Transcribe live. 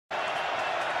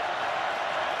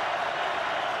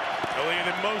Elliott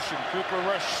in motion. Cooper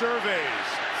Rush surveys.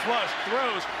 Flush,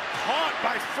 throws. Caught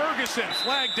by Ferguson.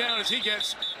 Flagged down as he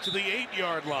gets to the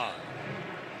 8-yard line.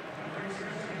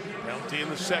 Penalty in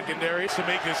the secondary to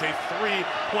make this a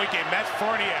 3-point game. Matt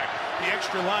Farniak, the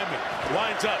extra lineman,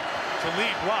 lines up to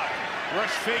lead block.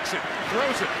 Rush fakes it,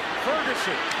 throws it.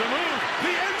 Ferguson, the move,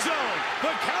 the end zone.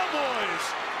 The Cowboys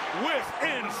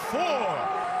within 4.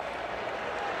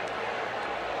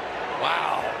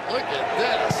 Wow, look at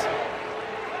this.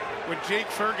 When Jake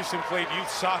Ferguson played youth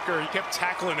soccer, he kept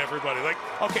tackling everybody. Like,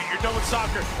 okay, you're done with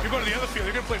soccer. You're going to the other field.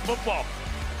 You're going to play football.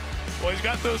 Well, he's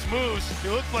got those moves. He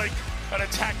looked like an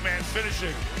attack man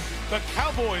finishing. The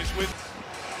Cowboys with...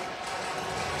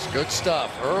 It's good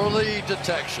stuff. Early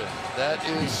detection. That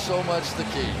is so much the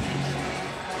key.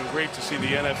 It's been great to see the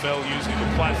NFL using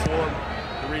the platform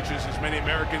that reaches as many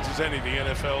Americans as any. The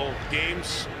NFL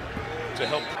games to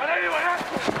help.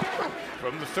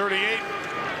 From the 38,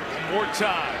 more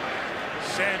time.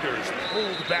 Sanders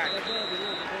pulled back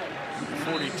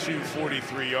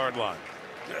 42-43 yard line.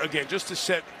 Again, just to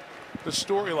set the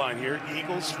storyline here,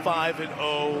 Eagles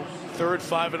 5-0, third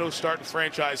 5-0 start in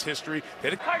franchise history.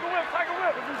 Tiger Whip, Tiger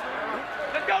Whip.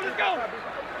 Let's go, let's go.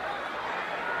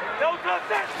 No touch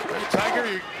that. Hey,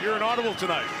 Tiger, you're an audible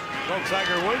tonight. No,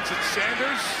 Tiger Woods, it's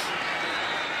Sanders,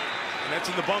 and that's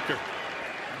in the bunker.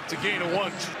 It's a gain of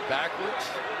 1. Backwards.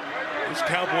 This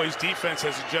Cowboys defense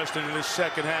has adjusted in this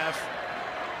second half.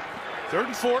 3rd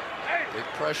and 4. Big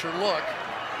pressure look.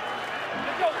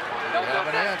 Let's go. They have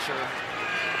an answer.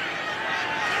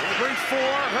 Bring 4.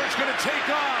 Hurts going to take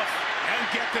off and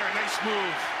get there. Nice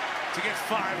move to get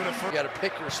 5 in the first. You got to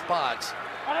pick your spots.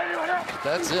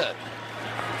 That's it.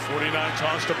 49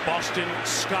 toss to Boston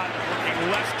Scott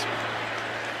working left.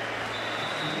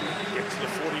 Get to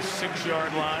the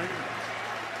 46-yard line.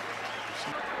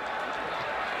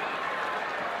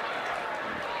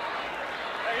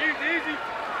 Hey, easy.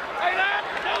 Hey,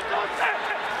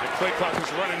 the play clock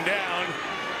is running down.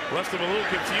 Left him a little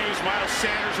confused. Miles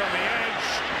Sanders on the edge.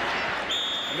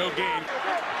 No gain.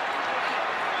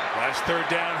 Last 3rd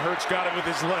down. Hurts got it with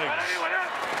his legs.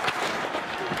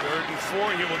 3rd and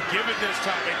 4. He will give it this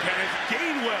time. And Kenneth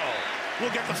Gainwell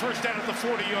will get the first down at the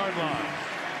 40-yard line.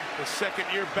 The second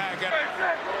year back at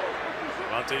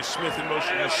Devontae Smith in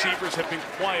motion. Receivers have been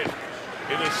quiet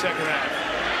in the second half.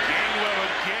 Gainwell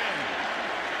again.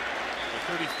 The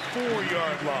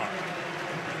 34-yard line.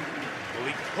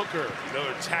 Malik Hooker,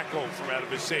 another tackle from out of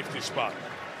his safety spot.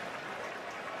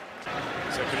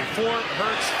 2nd and 4.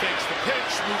 Hurts takes the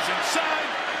pitch, moves inside,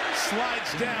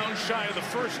 slides down shy of the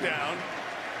first down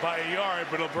by a yard,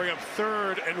 but it'll bring up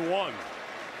 3rd and 1.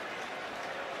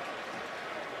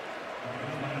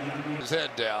 His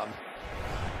head down.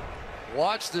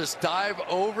 Watch this dive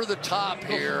over the top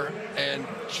here and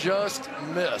just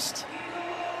missed.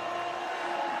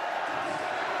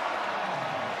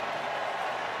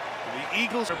 The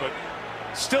Eagles, but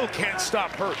still can't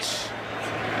stop Hurts.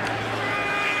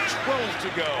 12 to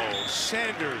go.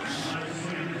 Sanders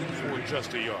for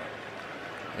just a yard.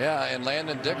 Yeah, and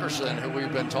Landon Dickerson, who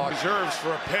we've been talking. Reserves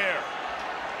for a pair.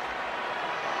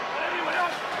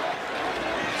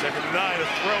 2nd and 9, a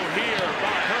throw here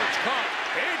by Hurts. Caught.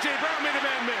 A.J. Brown made a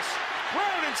man miss.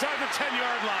 Brown inside the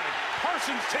 10-yard line.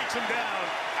 Parsons takes him down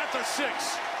at the 6.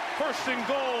 1st and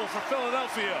goal for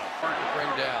Philadelphia. Hard to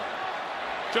bring down.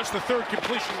 Just the 3rd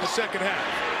completion of the second half.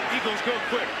 Eagles go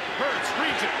quick. Hurts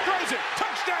reads it, throws it.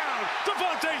 Touchdown,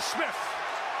 Devontae Smith.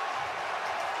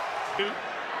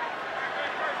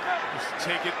 Just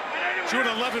take it to an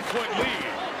 11-point lead.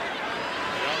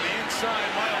 And on the inside,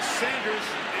 Miles Sanders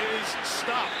is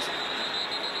stopped.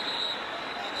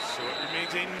 So it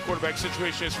remains a quarterback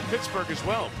situation as for Pittsburgh as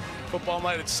well. Football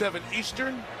night at 7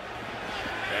 Eastern.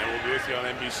 And we'll be with you on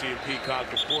NBC and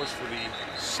Peacock, of course, for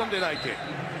the Sunday night game.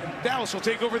 Dallas will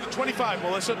take over the 25,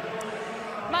 Melissa.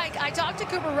 Mike, I talked to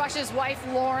Cooper Rush's wife,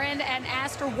 Lauren, and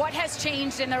asked her what has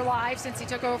changed in their lives since he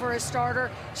took over as starter.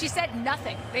 She said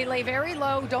nothing. They lay very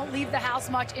low, don't leave the house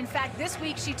much. In fact, this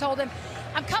week she told him,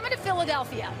 I'm coming to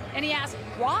Philadelphia. And he asked,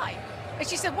 why? And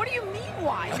she said, what do you mean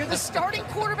why? You're the starting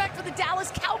quarterback for the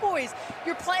Dallas Cowboys.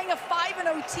 You're playing a 5-0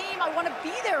 team. I want to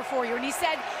be there for you. And he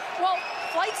said, well,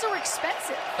 flights are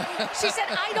expensive. She said,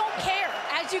 I don't care.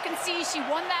 As you can see, she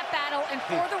won that battle. And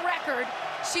for the record,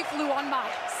 she flew on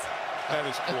miles. That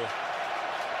is cool.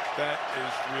 That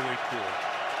is really cool.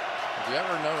 Have you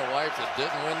ever known a wife that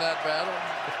didn't win that battle?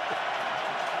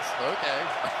 Okay.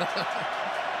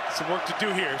 Some work to do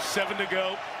here. 7 to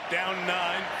go. Down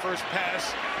 9. First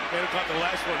pass. They caught the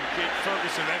last one. Jake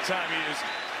Ferguson. That time he is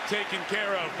taken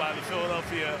care of by the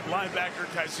Philadelphia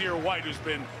linebacker Kaiser White, who's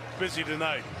been busy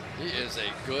tonight. He is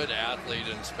a good athlete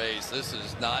in space. This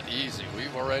is not easy.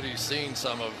 We've already seen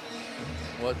some of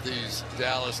what these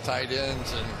Dallas tight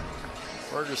ends and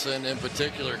Ferguson in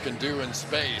particular can do in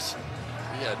space.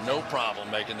 He had no problem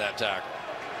making that tackle.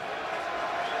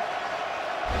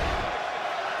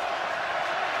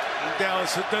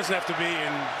 Dallas, it doesn't have to be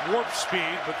in warp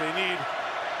speed, but they need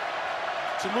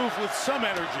to move with some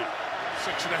energy.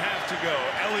 6.5 to go.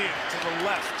 Elliott to the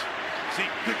left. See,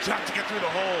 good job to get through the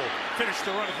hole. Finish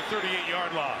the run at the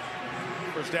 38-yard line.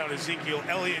 First down, Ezekiel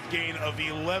Elliott, gain of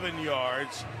 11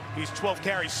 yards. He's 12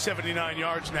 carries, 79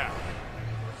 yards now.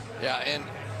 Yeah, and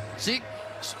Zeke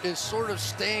is sort of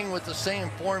staying with the same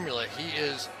formula. He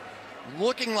is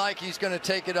looking like he's going to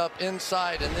take it up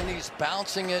inside, and then he's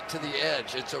bouncing it to the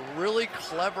edge. It's a really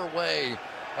clever way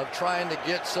of trying to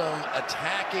get some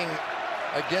attacking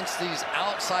against these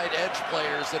outside edge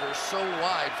players that are so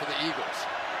wide for the Eagles.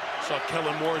 Saw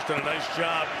Kellen Moore's done a nice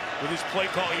job with his play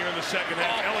call here in the second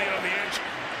half. Elliott on the edge,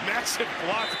 massive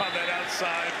block on that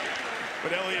outside,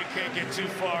 but Elliott can't get too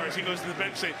far as he goes to the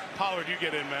bench. Say, Pollard, you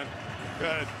get in, man. Go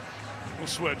ahead. We'll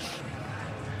switch.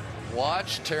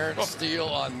 Watch Terrence Steele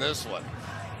on this one.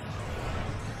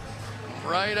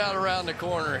 Right out around the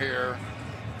corner here.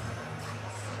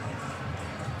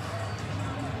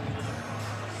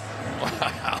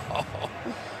 Wow.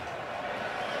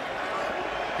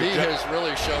 He has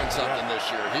really shown something this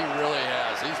year. He really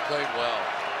has. He's played well.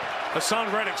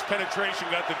 Hassan Reddick's penetration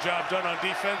got the job done on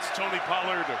defense. Tony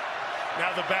Pollard,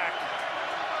 now the back.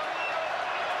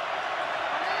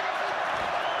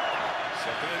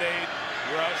 2nd and 8.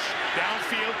 Rush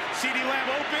downfield. CeeDee Lamb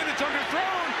open. It's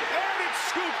underthrown. And it's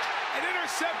scooped and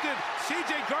intercepted.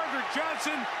 C.J.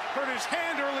 Gardner-Johnson hurt his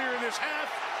hand earlier in this half.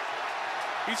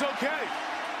 He's okay.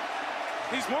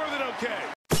 He's more than okay.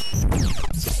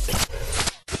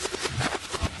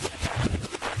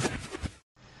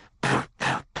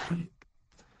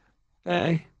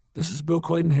 Hey, this is Bill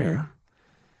Clayton here,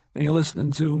 and you're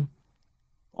listening to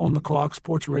On the Clock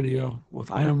Sports Radio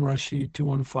with I Am Rashid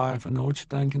 215. I know what you're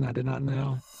thinking. I did not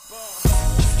know.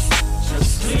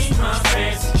 Just clean my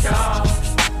fancy car,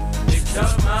 picked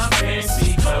up my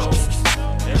fancy clothes.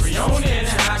 Every owner in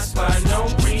the hot spot know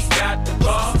we got the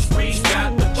ball, we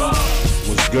got the ball.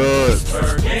 What's good?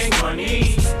 Spur gang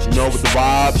money. You know with the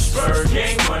vibes. Spur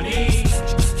gang money.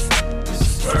 This is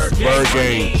Spur gang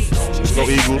money. Let's go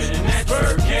Eagles.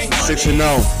 6-0.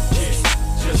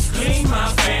 Just clean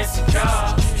my fancy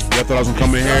car. Y'all thought I was gonna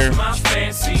come in here,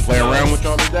 play around with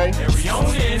y'all today? Every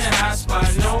owner in the hot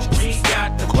spot know we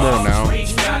got the Come on now.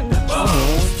 We got the ball.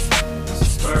 This is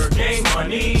Spur gang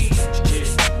money.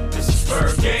 This is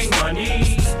Spur gang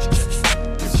money.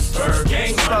 This is Spur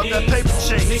gang money. That paper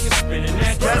chain. Niggas spinning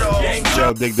that Spur gang money.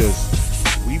 Yo, dig this.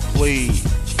 We played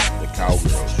the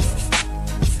Cowgirl show.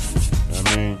 You know what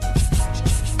I mean?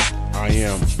 I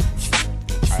am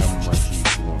Rashid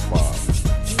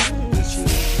 215. This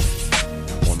is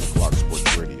On the Clock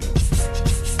Sports Radio.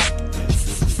 And this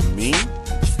is me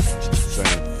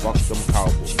saying fuck them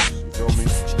Cowboys. You feel me?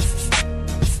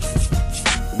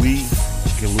 We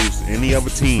can lose to any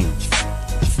other team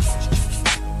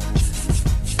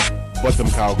but them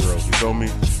Cowgirls. You feel me?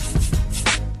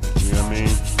 You know what I mean?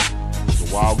 It's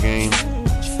a wild game. I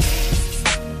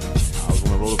was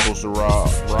on a roller coaster ride.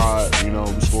 You know,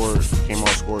 we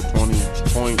scored 20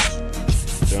 points.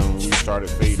 Then we started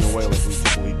fading away like we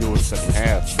typically do in the second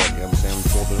half. But you know what I'm saying? We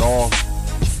pulled it off.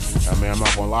 I mean, I'm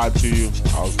not gonna lie to you.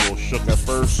 I was a little shook at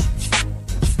first.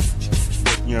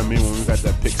 You know what I mean? When we got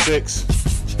that pick six.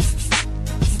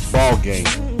 Ball game.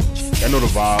 I know the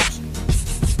vibes.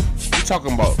 We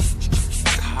talking about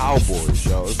Cowboys,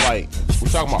 yo. It's like we're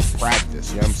talking about practice.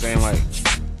 You know what I'm saying? Like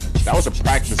that was a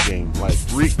practice game. Like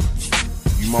Greek,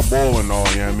 you my boy and all.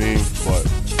 You know what I mean? But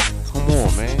come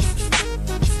on, man.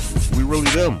 We really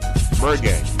them. Bird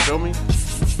gang. You feel me?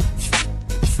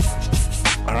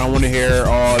 I don't want to hear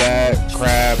all that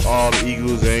crap. All the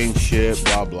Eagles ain't shit.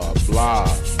 Blah blah blah.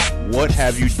 What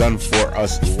have you done for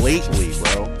us lately,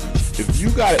 bro? If you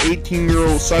got an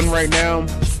 18-year-old son right now,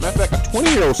 matter of fact, a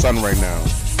 20-year-old son right now,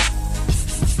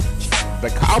 the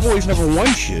Cowboys never won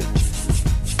shit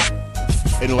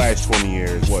in the last 20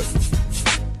 years. What?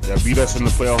 Y'all beat us in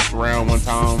the playoffs round one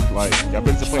time. Like, y'all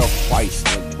been to the playoffs twice.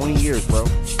 Like, 20 years, bro.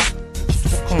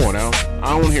 Come on now.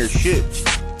 I don't want to hear shit.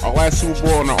 Our last Super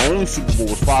Bowl and our only Super Bowl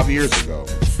was 5 years ago.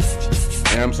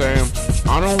 You know what I'm saying?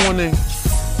 I don't want to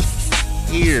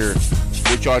hear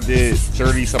what y'all did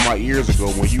 30 some odd years ago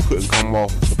when you couldn't come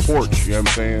off the porch. You know what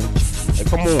I'm saying? Like,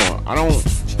 come on.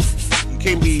 You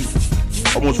can't be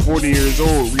almost 40 years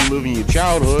old reliving your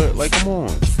childhood. Like, come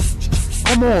on.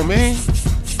 Come on, man.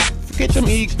 Forget them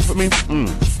Eagles. I mean,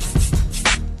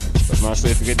 the You know what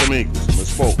I'm saying? Forget them Eagles.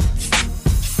 Misspoke.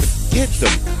 Forget them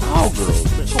Cowgirls.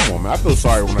 Man. Come on, man. I feel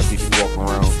sorry when I see people walking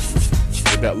around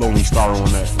with that lonely star on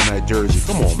that jersey.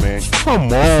 Come on, man.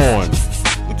 Come on.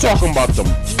 We talking about them.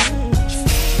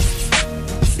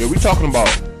 Yeah, we talking about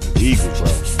the Eagles,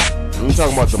 bro. We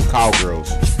talking about them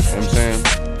Cowgirls. You know what I'm saying?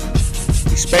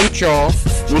 We spanked y'all.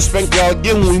 We'll spank y'all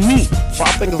again when we meet. So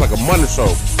I think it's like a month or so.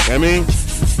 You know what I mean?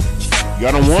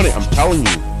 Y'all don't want it. I'm telling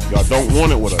you. Y'all don't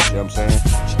want it with us. You know what I'm saying?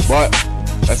 But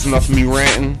that's enough of me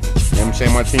ranting. You know what I'm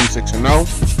saying? My team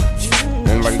 6-0.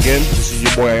 And like again, this is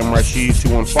your boy, I am Rashid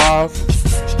 215.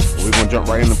 We're going to jump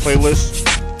right in the playlist. You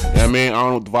know what I mean? I don't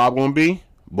know what the vibe going to be,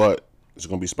 but it's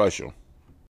going to be special.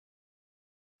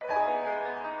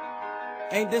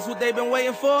 Ain't this what they've been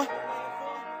waiting for?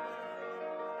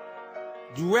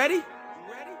 You ready?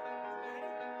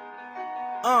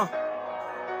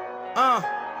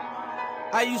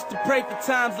 I used to pray for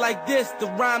times like this, to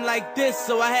rhyme like this,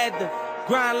 so I had to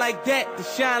grind like that, to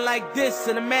shine like this.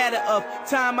 In a matter of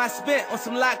time I spent on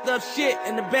some locked up shit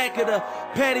in the back of the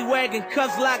paddy wagon,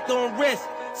 cuffs locked on wrist.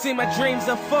 See my dreams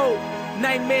unfold,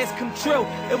 nightmares come true.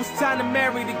 It was time to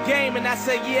marry the game, and I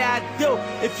said, yeah, I do.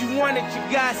 If you want it, you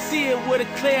gotta see it with a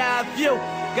clear eye view.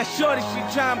 Got shorty, she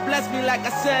tryna bless me like I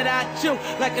said I chew.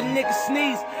 Like a nigga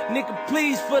sneeze, nigga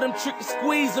please for them tricky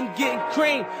squeeze, I'm getting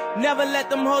cream. Never let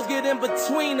them hoes get in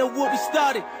between of what we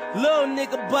started. Little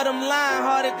nigga, but I'm lying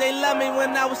hearted. They love me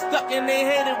when I was stuck and they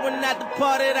hated when I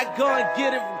departed. I go and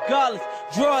get it regardless.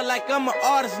 Draw it like I'm an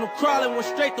artist, no crawling. Went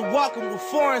straight to walking with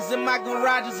foreigns in my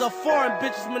garages. Are foreign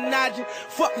bitches menaging,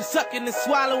 fucking sucking and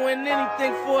swallowing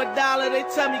anything for $1. They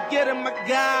tell me get him, I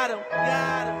got him.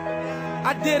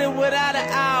 I did it without an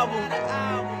album.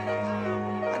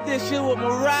 I did shit with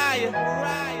Mariah.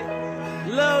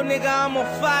 Little nigga, I'm on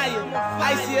fire.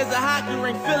 Icy as a hockey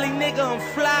ring, Philly nigga, I'm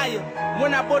flyer.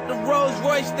 When I bought the Rolls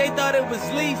Royce, they thought it was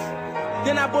lease.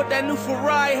 Then I bought that new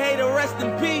Ferrari, hater, rest in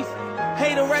peace.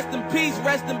 Hater, rest in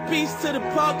peace to the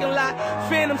parking lot.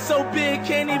 Phantom so big,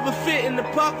 can't even fit in the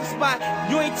parking spot.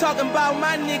 You ain't talking about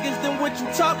my niggas, then what you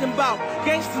talking about?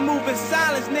 Gangsters move in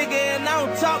silence, nigga, and I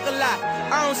don't talk a lot.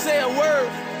 I don't say a word.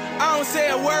 I don't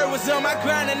say a word. Was on my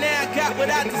grind and now I got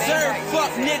what I deserve. Fuck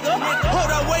nigga.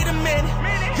 Hold up, wait a minute.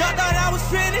 Y'all thought I was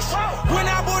finished? When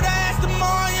I bought the Aston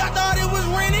Martin, y'all thought it was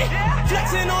rented?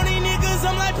 Flexing on these niggas,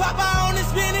 I'm like Popeye on the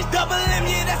spinach. Double M,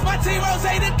 yeah, that's my team. Rose,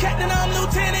 the captain, I'm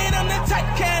lieutenant. I'm the type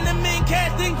kind of men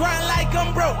casting grind like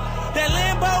I'm broke. That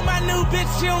Lambo, my new bitch,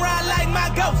 she'll ride like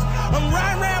my ghost. I'm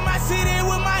riding around my city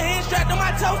with my hands strapped on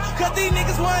my toes. Cause these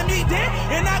niggas want me dead,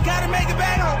 and I gotta make it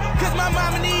back home. Cause my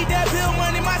mama need that bill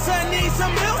money, my son needs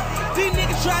some milk. These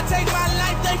niggas try to take my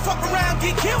life, they fuck around,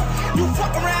 get killed. You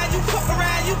fuck around, you fuck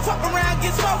around, you fuck around,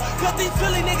 get smoked. Cause these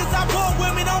Philly niggas I pull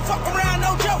with me don't fuck around,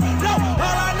 no joke. No,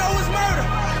 all I know is murder.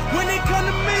 When it come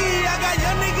to me, I got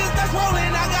young niggas that's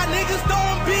rolling, I got niggas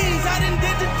throwing bees. I done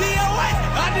did the DOS,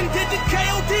 I done did the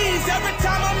KODs. Every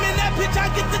time I'm in that bitch, I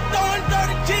get to throwing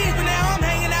 30 G's. But now I'm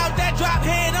hanging out that drop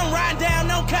head, I'm riding down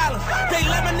no collar. They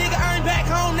let my nigga earn back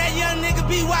home, that young nigga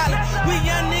be wildin'. We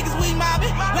young niggas, we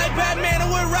mobbin', like Batman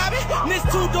and with Robin. This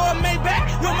two-door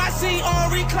Maybach, with my seat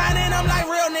on reclining, I'm like,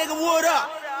 real nigga, what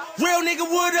up? Real nigga,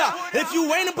 what up? If you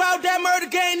ain't about that murder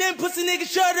game, then pussy nigga,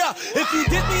 shut up. If you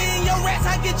dip me in your rats,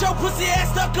 I get your pussy ass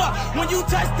stuck up. When you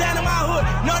touch down in my hood,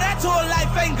 no, that tour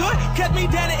life ain't good. Kept me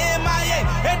down in MIA,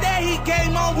 and that heat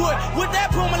came on wood. With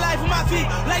that Puma life on my feet,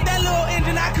 like that little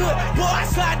engine I could. Boy, I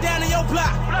slide down in your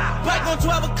block, bike on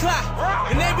 12 o'clock.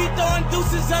 And they be throwing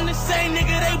deuces on the same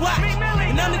nigga they watch.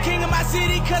 And I'm the king of my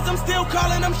city, cause I'm still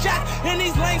calling them shots. And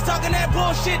these lanes talking that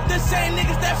bullshit, the same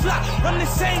niggas that flop. I'm the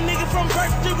same nigga from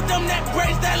First Street with them that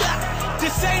braids that lock. The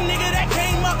same nigga that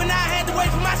came up and I had to wait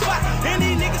for my spot. And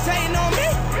these niggas hating on me,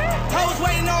 hoes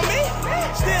waiting on me.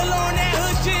 Still on that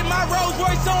hood shit, my Rolls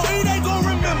Royce on E, they gon'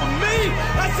 remember me.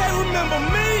 I say remember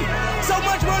me. So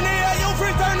much money at your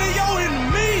friends turn to your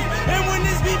enemies. And when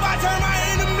this beef, I turn my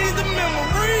enemies to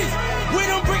memories. With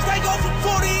them bricks, they go for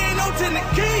 40, ain't no 10 the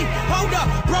key. Hold up,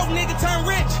 broke nigga turn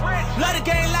rich. Love the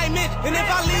game like Mitch. And if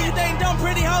I leave, you think dumb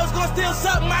pretty hoes gon' still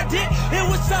suck my dick. It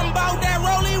was something about that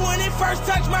rollie when it first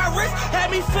touched my wrist.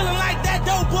 Had me feeling like that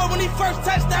dope boy when he first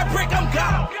touched that brick. I'm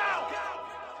gone.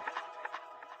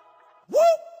 Woo!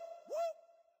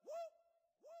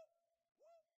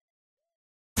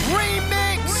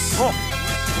 Remix. 1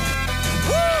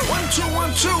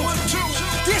 2 1 2.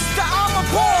 This the I'm a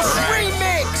Boss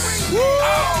remix.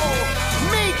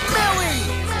 Meek Millie.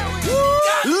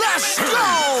 Let's go.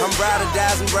 I'm Ride or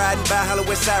dies, I'm riding by Hollow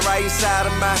West Side right inside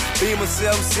of my Beamer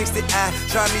 760i.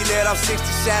 Try me let off 60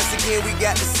 shots again. We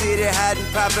got the city hiding,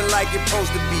 popping like it's supposed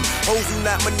to be. Hoes who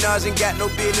not Minaj ain't got no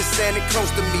business standing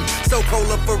close to me. So cold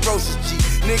up ferocious G.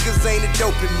 Niggas ain't a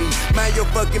dope in me. Mind your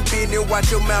fucking business, watch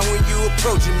your mouth when you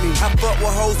approaching me. I fuck with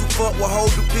hoes who fuck with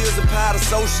hoes who pills and powder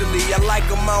socially. I like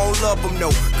them, I don't love them, no.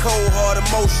 Cold hard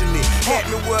emotionally. Hit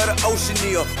me where the ocean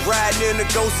is. Riding in the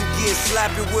ghost and get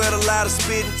slappy with a lot of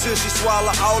spit until she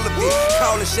swallow all of it.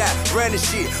 Calling shot, running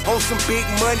shit on some big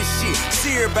money shit.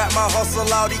 See her about my hustle,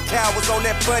 all these cowards on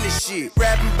that funny shit.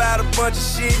 Rapping about a bunch of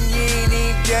shit and you ain't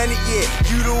even done it yet.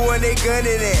 You the one they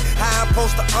gunning at. How I'm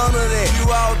supposed to honor that? You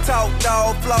all talk,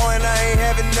 dog, flow, and I ain't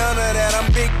having none of that.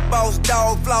 I'm big boss,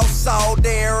 dog, floss all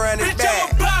day and running Bitch, back.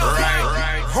 I'm a boss.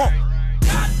 Right. Huh.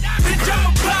 Bitch, I'm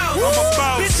a boss. I'm a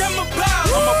boss. Bitch, I'm a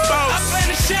boss. I'm a boss. I plan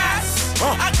the shots.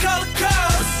 I call the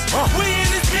calls. We in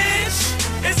this bitch.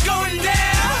 It's going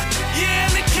down. Yeah,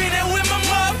 and the kid that with my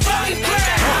motherfucking crowd.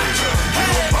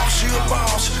 You a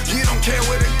boss. You don't care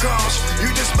what it costs. You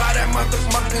just buy that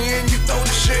motherfucker and you throw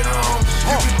the shit on.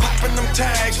 You be popping them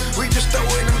tags. We just throw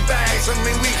it in bags. I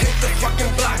mean, we hit the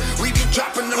fucking block. We be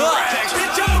dropping them rags.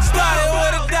 Bitch, I'm a started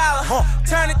with $1.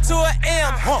 Turn it to an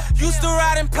M. Used to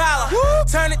ride Impala.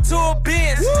 Turn it to a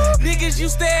Benz. Niggas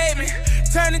used to hate me.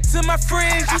 Turn it to my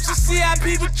friends. You should see how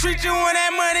people treat you when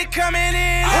that money coming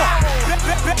in.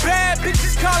 Bad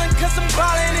bitches calling cause I'm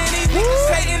ballin'. And these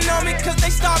niggas hating on me cause they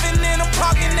starving and I'm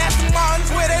parking at the Martins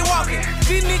where they walking.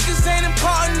 These niggas ain't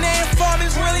important, they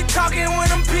informants really talking. When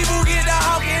them people get to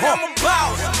hawking, I'm a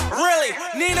boss. Really,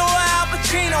 Nino or Al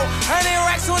Pacino. 100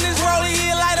 racks on this rollie,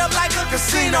 he light up like a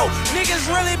casino. Niggas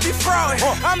really be frauding.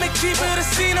 I'ma keep it a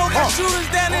casino. Got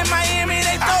shooters down in Miami,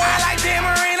 they throw it like Dan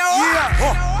Marino.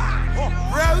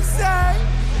 Rose.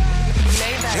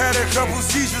 Had a couple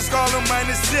seizures, call them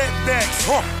minor setbacks.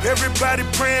 Everybody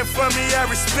praying for me, I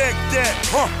respect that.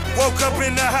 Woke up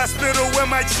in the hospital where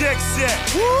my check's at.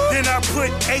 Then I put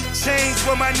 8 chains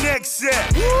where my neck's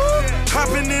at.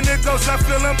 Hopping in the ghost, I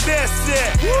feel I'm best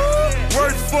at.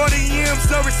 Worth 40 M,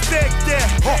 so respect that.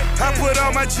 I put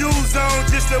all my jewels on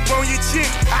just to bone your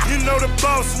chick. You know the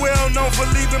boss well known for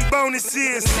leaving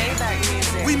bonuses.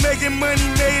 We making money,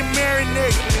 made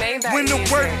marinate. When the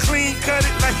work clean, cut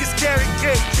it like it's carrot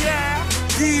cake. Yeah.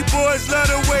 These boys love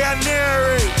the way I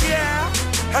narrate. Yeah.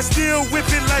 I still whip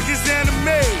it like it's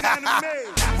anime.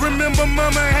 Remember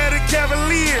mama had a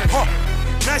Cavalier.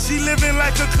 Now she living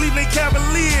like a Cleveland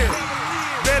Cavalier.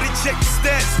 Better check the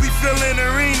stats, we fillin'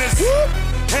 arenas.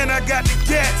 And I got the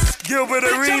gas, Gilbert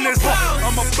Arenas.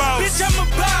 I'm a boss. Bitch, I'm a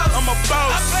boss. I'm a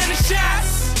boss. I plan the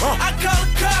shots. I call the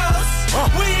calls.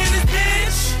 We in this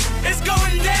bitch. It's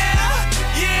going down.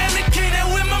 Yeah, and the kid that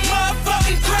with my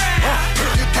motherfucking crowd.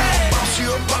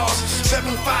 You a boss,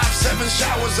 757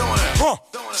 showers on it.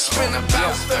 Spend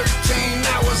about 13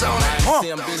 hours on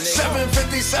it.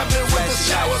 757 with the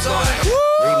showers on it.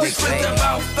 We spent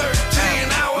about 13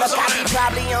 hours on it.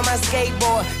 Probably on my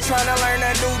skateboard, trying to learn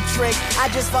a new trick. I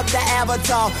just fucked the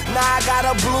Avatar, now I got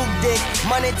a blue dick.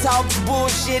 Money talks,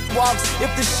 bullshit walks. If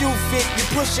the shoe fit, you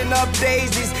pushing up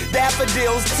daisies,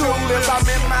 daffodils, tulips. I'm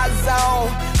in my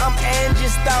zone, I'm Angie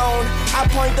Stone. I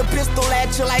point the pistol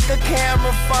at you like a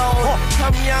camera phone.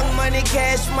 I'm young money,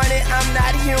 cash money, I'm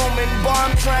not human. Boy,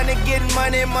 I'm trying to get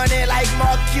money, money like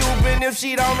Mark Cuban. If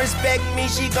she don't respect me,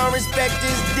 she gon' respect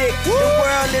his dick. The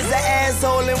world is an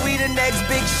asshole and we the next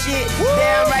big shit.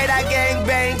 Damn right I gang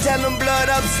bang, tell them blood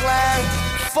up slime.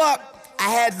 Fuck. I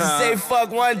had to say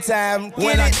fuck one time.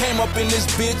 When I came up in this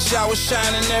bitch, I was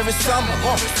shining every summer.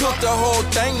 Cooked the whole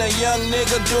thing, the young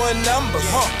nigga doing numbers.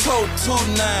 Tote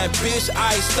 2-9, bitch,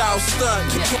 iced out stunt.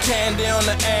 Candy on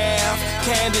the app,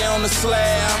 candy on the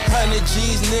slab. 100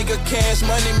 G's, nigga, cash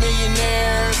money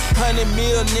millionaires. 100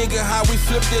 mil, nigga, how we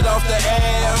flipped it off the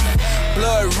app.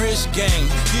 Blood rich gang,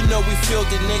 you know we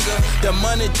filthy, nigga. The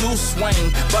money do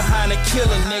swing behind a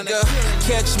killer, nigga.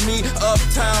 Catch me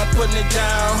uptown, putting it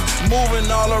down.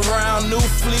 Moving all around, new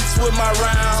fleets with my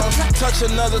rounds. Touch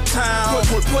another town,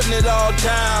 putting it all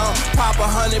down. Pop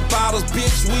 100 bottles,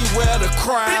 bitch, we wear the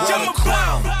crown. Bitch, I'm a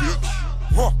boss.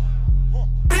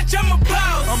 Bitch, I'm a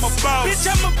boss. I'm a boss. Bitch,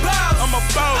 I'm a boss. I'm a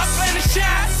boss. I plan the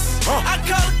shots. I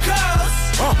call the calls.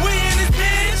 We in this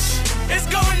bitch. It's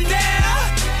going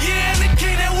down. Yeah, and the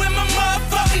kid that with my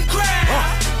motherfucking crowd.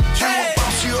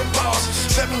 You a boss,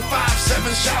 757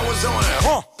 showers on it.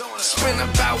 Spend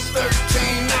about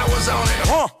 13 hours on it.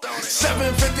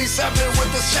 757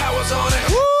 with the showers on it.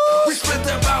 We spent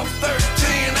about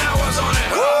 13 hours on it.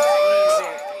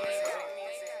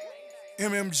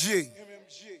 MMG.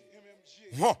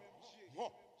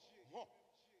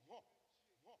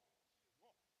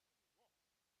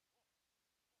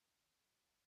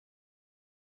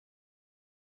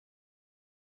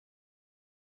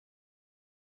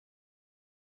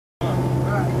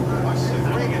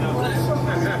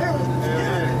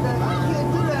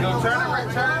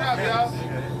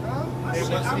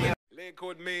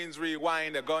 Code means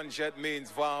rewind, a gunshot means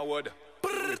forward.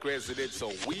 We requested it,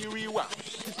 so we rewind.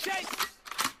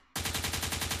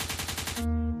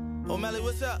 O'Malley,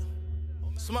 what's up?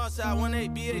 Small side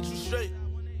 1-8, BH, you straight.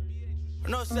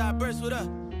 North side burst, what up?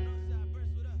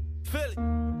 Philly.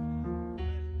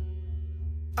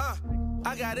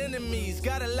 I got enemies,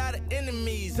 got a lot of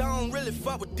enemies. I don't really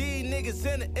fuck with these niggas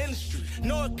in the industry.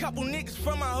 Know a couple niggas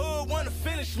from my hood wanna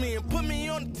finish me and put me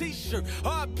on a t-shirt.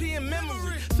 RP in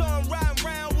memory. So I'm riding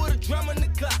around with a drum on the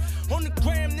clock. On the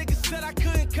gram, niggas said I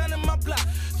couldn't come in my block.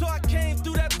 So I came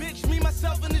through that bitch, me,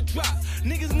 myself, in the drop.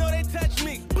 Niggas know they touch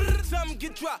me, something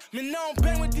get dropped. Man, I don't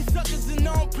bang with these suckers and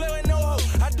I don't play with no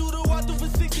hoe. I do the walk through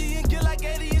for 60 and get like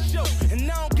 80 a show.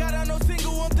 And I don't got out no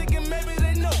single, I'm thinking maybe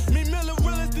they know. Me, Miller,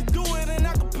 real is to do it and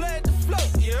I can play at the flow,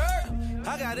 you heard?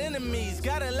 I got enemies,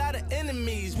 got a lot of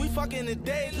enemies. We fucking the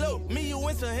day low, me, you,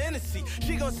 and some Hennessy.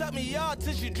 She gon' suck me all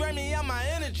till she drain me out my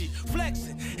energy.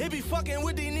 Flexing, it be fucking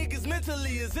with these niggas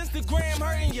mentally. Is Instagram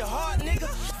hurting your heart, nigga?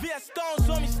 VS Stones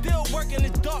on me, still working the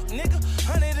dark, nigga.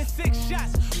 106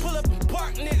 shots, pull up and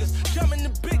park, niggas. Jump in the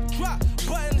big drop,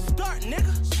 button to start,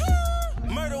 nigga.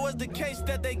 Murder was the case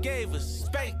that they gave us,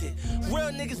 spanked it.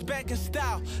 Real niggas back in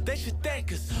style, they should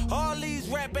thank us. All these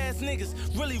rap ass niggas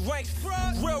really ranks.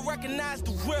 Real recognize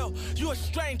the real, you a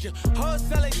stranger.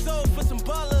 Wholesale they sold for some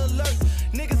baller alert.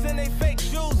 Niggas in they fake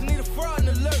jewels need a fraud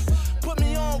alert. Put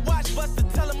me on watch, buster,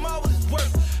 tell them all what it's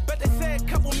worth. Bet they say a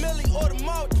couple milli or them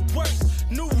all the worst.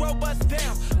 New robust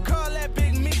down, call that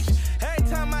Big Meech. Every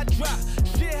time I drop,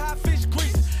 shit hot fish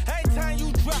grease. Every time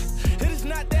you drop, it is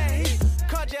not that heat.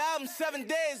 Caught your album 7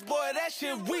 days, boy, that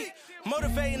shit weak.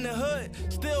 Motivating the hood,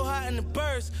 still hot in the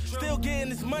burst. Still getting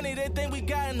this money, they think we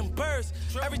got in them bursts.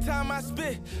 Every time I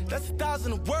spit, that's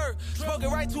 1,000 a word. Spoken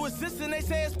right to assistant, they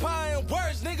say it's power in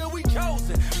words. Nigga, we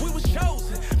chosen, we was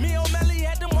chosen. Me and O'Malley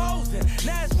had them hoes in,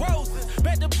 now it's roses.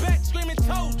 Back to back, screaming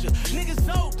told ya. Niggas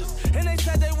sold us, and they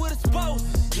said they would expose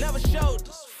us. Never showed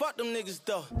us, fuck them niggas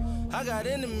though. I got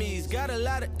enemies, got a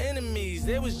lot of enemies.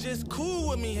 They was just cool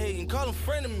with me hating, call them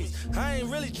frenemies. I ain't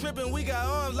really tripping, we got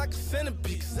arms like a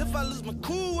centipede. If I lose my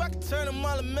cool, I can turn them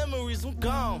all to memories. I'm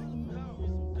gone.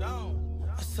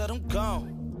 I said I'm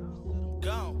gone.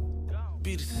 Gone.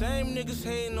 Be the same niggas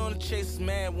hating on the chasers,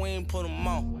 man, we ain't put them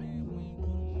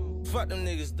on. Fuck them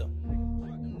niggas though.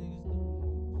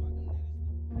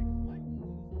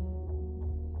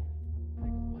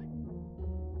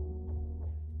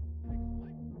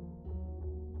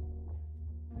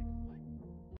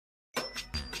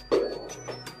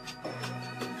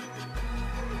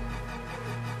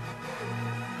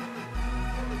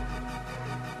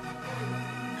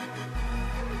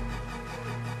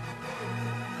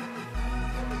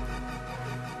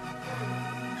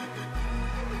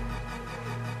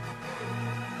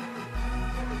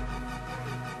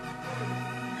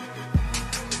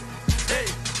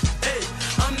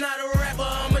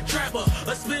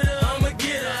 A spitter, I'm a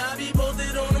getter. I be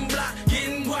posted on them block,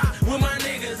 getting guap with my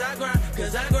niggas. I grind,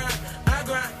 cause I grind.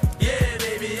 Yeah,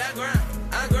 baby, I grind.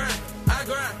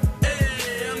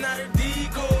 Hey, I'm not a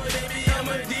decoy, baby, I'm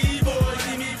a D-boy.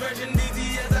 See me fresh and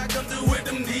DT as I come through with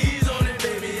them D's on it,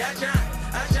 baby. I shine.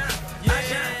 Yeah,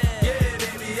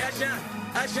 baby, I shine.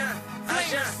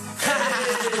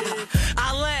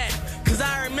 I laugh, cause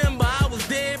I remember I was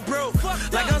dead broke.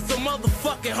 Like I'm some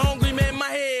motherfucking hungry, man, my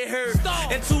head hurt.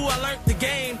 And two, I learned the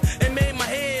game and made my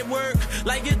head work.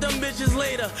 Like get them bitches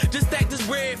later, just stack this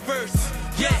bread first.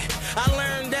 Yeah, I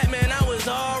learned that, man, I was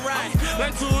alright.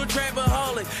 Went to a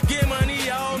trapaholic, get money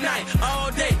all night,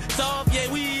 all day. Soft, yeah,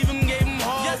 we even gave them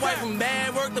hard white. From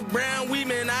bad work to brown weed,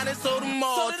 man, I done sold them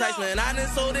all types, man, I done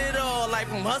sold it all. Like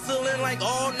from hustling like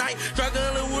all night,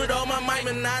 struggling with all my might,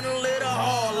 man, I done lit a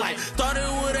hard life. Started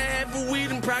with a half of weed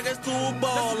and progress to a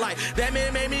ball. Like that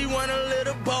man made me want a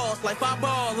little boss. Like 5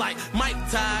 balls, like Mike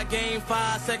Ty, game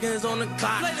 5 seconds on the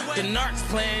clock. The Narcs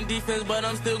playing defense, but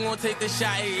I'm still gonna take the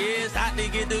shot. Yeah, it's hot to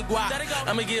get the guap.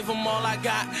 I'ma give them all I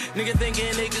got. Nigga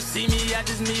thinking they can see me, I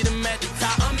just meet them at the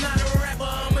top. I'm not a rapper,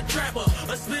 I'm a trapper.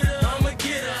 A spitter, I'm a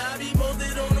getter. I be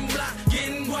posted on them block,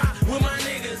 getting guap with my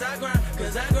niggas. I grind,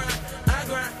 cause I grind.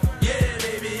 Yeah,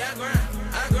 baby, I grind.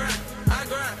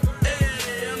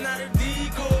 Hey, I'm not a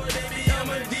decoy, baby, I'm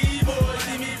a D-boy.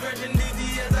 See me fresh and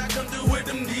DT as I come through with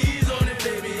them D's on it,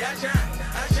 baby. I shine.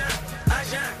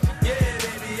 Yeah,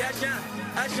 baby, I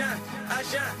shine.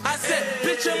 I said,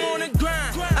 bitch, I'm on the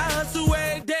grind. I hustle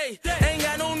every day. Ain't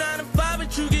got no 9 to 5,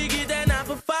 but you can get that 9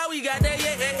 for 5. We got that,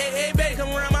 yeah, babe, come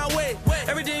around my way.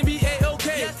 Everything be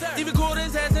A-okay. Even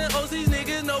quarters, hats, and OCs,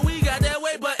 niggas know we got that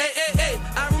way. But, hey,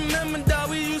 I remember, dog,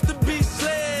 we used to be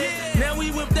slaves. Now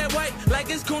we whip that white like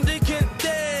it's Kunde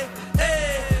Kinte.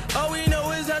 Hey, all we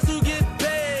know is hustle, get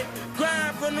paid. Grind.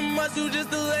 hustle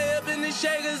just to lay up in the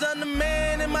shakers. I'm the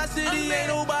man in my city, ain't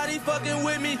nobody fucking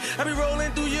with me. I be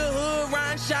rolling through your hood,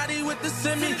 Ryan Shotty with the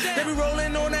semi. They be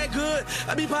rolling on that good,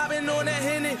 I be popping on that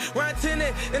Henny. Ryan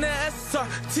Tennant in the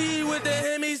SRT with the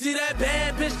Hemi. See that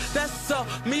bad bitch, that's all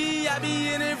me. I be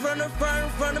in it from the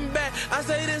front, front and back. I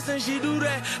say this and she do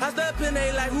that. I step in,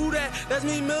 they like, who that? That's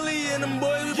me, Millie, and them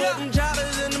boys. We put them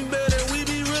choppers in the building. We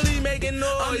be really making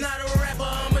noise. I'm not a rapper,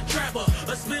 I'm a trapper,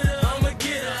 a spitter, I'm a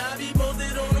getter. I be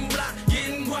posted on them block,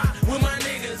 getting guap with my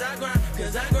niggas. I grind,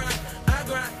 cause I grind, I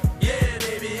grind. Yeah,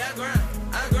 baby, I grind,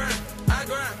 I grind, I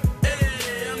grind.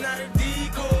 Hey, I'm not a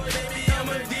decoy, baby, I'm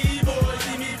a D-boy.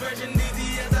 See me fresh and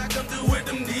easy as I come through with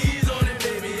them D's on it,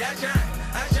 baby. I shine,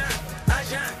 I shine, I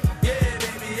shine. Yeah,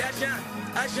 baby, I shine,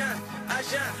 I shine, I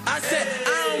shine. I said,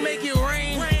 I don't make it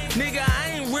rain, nigga, I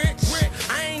ain't rich.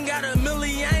 I ain't got a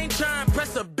milli, I ain't trying to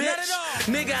press a bitch.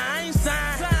 Nigga, I ain't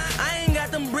signed, I ain't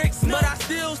got them bricks, but I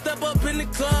still step up in the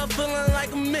club feeling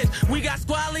like a mitch. We got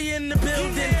Squally in the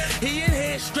building, he in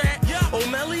head strap.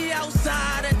 O'Malley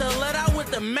outside at the let out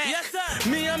with the Mac.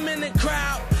 Me, I'm in the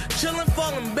crowd, chillin',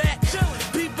 falling back.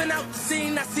 Peeping out the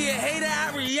scene, I see a hater,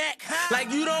 I react.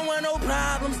 Like you don't want no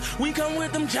problems, we come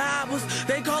with them choppers.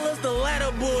 They call us the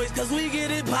ladder boys, cause we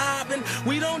get it poppin'.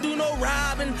 We don't do no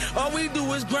robbing, all we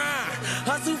do is grind.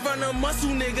 Hustle from the muscle,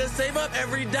 nigga, save up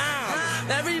every dime.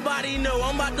 Everybody know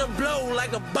I'm about to blow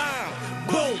like a bomb.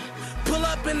 Boom, pull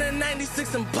up in the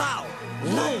 96 and pow.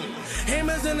 Room,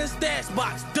 hammers in the stash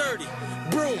box, dirty.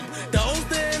 Broom, the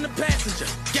holster in the passenger,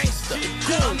 gangster.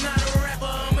 I'm not a rapper,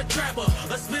 I'm a trapper,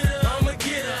 a spitter, I'm a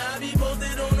getter. I be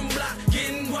posted on them block,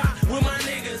 getting guap with my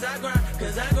niggas. I grind,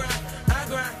 cause I grind, I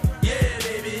grind. Yeah,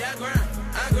 baby, I grind,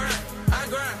 I grind, I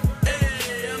grind.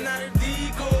 Hey, I'm not a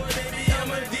decoy, baby, I'm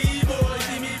a D-boy.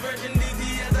 See me fresh and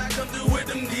easy as I come through with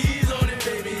them D's on it,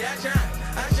 baby. I shine,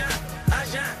 I shine, I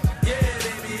shine. Yeah,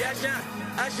 baby, I shine,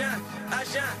 I shine, I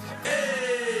shine. Hey.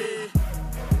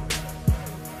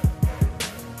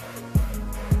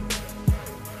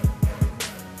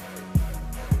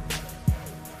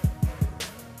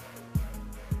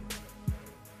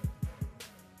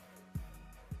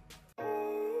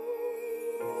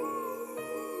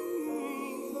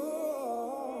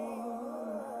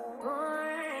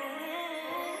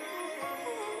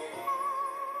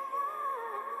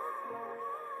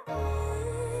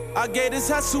 I gave this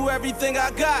hustle everything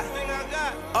I got.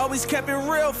 Always kept it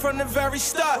real from the very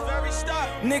start.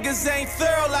 Niggas ain't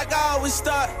thorough like I always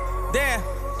thought. Damn,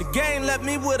 the game left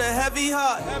me with a heavy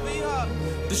heart.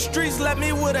 The streets left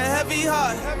me with a heavy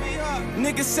heart.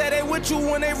 Niggas say they with you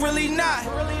when they really not.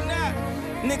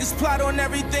 Niggas plot on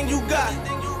everything you got.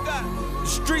 The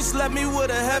streets left me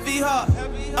with a heavy heart.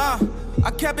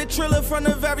 I kept it trillin' from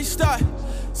the very start.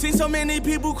 See so many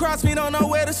people cross me, don't know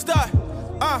where to start.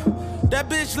 That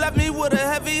bitch left me with a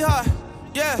heavy heart.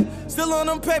 Yeah, still on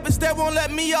them papers that won't let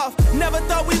me off. Never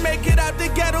thought we'd make it out the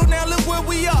ghetto, now look where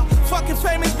we are. Fucking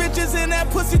famous bitches and that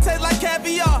pussy taste like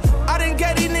caviar. I done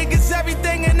gave these niggas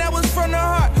everything and that was from the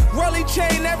heart. Rolly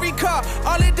chain every car,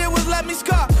 all it did was let me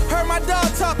scar. Heard my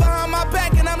dog talk behind my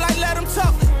back and I'm like, let him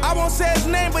talk. I won't say his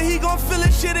name, but he gon' feel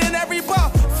his shit in every bar.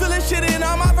 Feel his shit in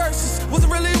all my verses, was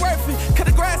really worth it. Cut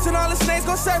the grass and all the snakes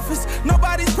gon' surface.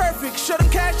 Nobody's perfect, show them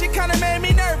cash, it kinda made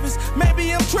me nervous.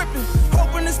 Maybe I'm tripping,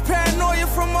 hoping this paranoia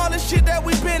from all the shit that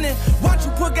we been in. Watch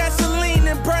you put gasoline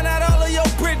and burn out all of your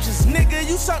bridges. Nigga,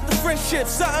 you sunk the friendship,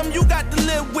 something you got to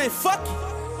live with, fuck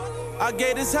it. I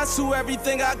gave this hustle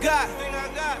everything I got.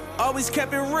 Always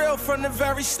kept it real from the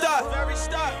very start.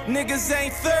 Niggas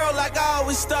ain't thorough like I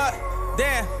always thought.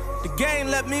 Damn, the game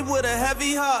left me with a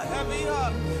heavy heart.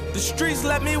 The streets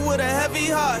left me with a heavy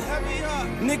heart.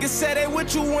 Niggas say they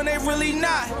with you when they really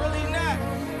not.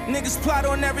 Niggas plot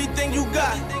on everything you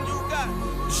got.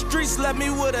 The streets left me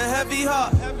with a heavy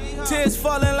heart. Tears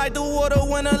falling like the water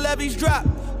when the levees drop.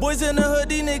 Boys in the hood,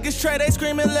 these niggas try, they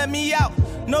screaming, let me out.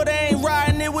 No, they ain't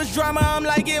riding, it was drama, I'm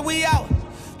like, yeah, we out.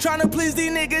 Tryna please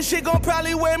these niggas, shit gon'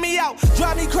 probably wear me out.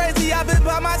 Drive me crazy, I've been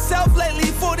by myself lately.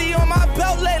 40 on my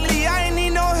belt lately, I ain't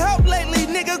need no help lately.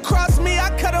 Nigga crossed me,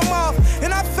 I cut him off.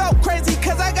 And I felt crazy,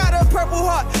 cause I got a purple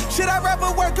heart. Should I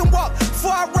rather work and walk? Before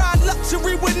I ride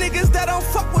luxury with niggas that don't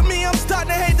fuck with me, I'm starting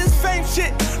to hate this fame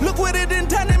shit. Look what it done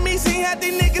done to me, seen how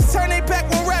these niggas turn their back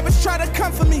when rappers try to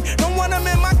comfort me. Don't want them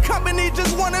in my company,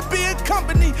 just wanna be a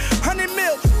company. 100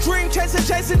 mil, dream chaser,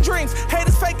 chasing dreams.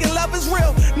 Haters faking love is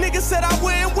real. Niggas said I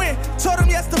wouldn't win, told them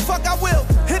yes the fuck I will.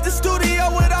 Hit the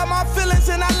studio with all my feelings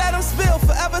and I let them spill.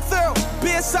 Forever thorough, be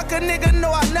a sucker nigga,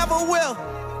 no I never will.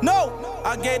 No,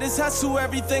 I gave this hustle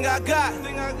everything I got.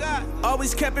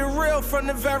 Always kept it real from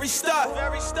the very start.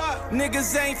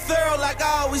 Niggas ain't thorough like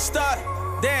I always thought.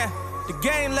 Damn, the The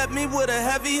game left me with a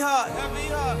heavy heart.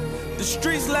 The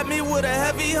streets left me with a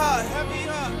heavy heart.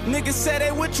 Niggas say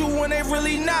they with you when they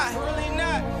really not.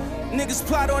 Niggas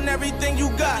plot on everything you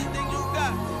got.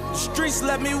 The streets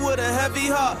left me with a heavy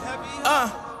heart.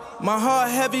 My heart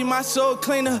heavy, my soul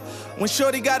cleaner. When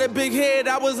Shorty got a big head,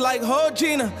 I was like, oh,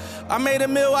 Gina. I made a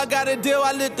meal, I got a deal,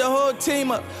 I lit the whole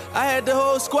team up. I had the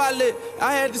whole squad lit,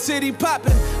 I had the city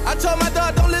popping. I told my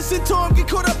dog, don't listen to him, get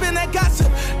caught up in that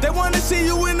gossip. They wanna see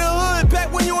you in the hood,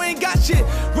 back when you ain't got shit.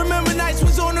 Remember nights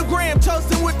was on the gram,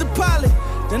 toasting with the pilot.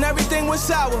 Then everything was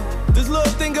sour, this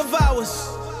little thing of ours.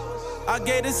 I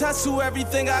gave this hustle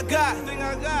everything I got.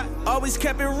 Always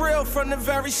kept it real from the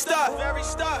very start.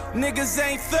 Niggas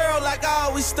ain't thorough like I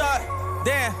always thought.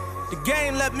 Damn, the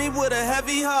game left me with a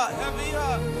heavy heart.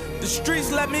 The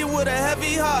streets left me with a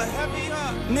heavy heart.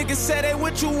 Niggas say they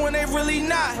with you when they really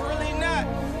not.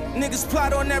 Niggas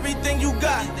plot on everything you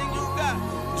got.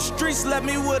 The streets left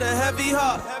me with a heavy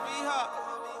heart.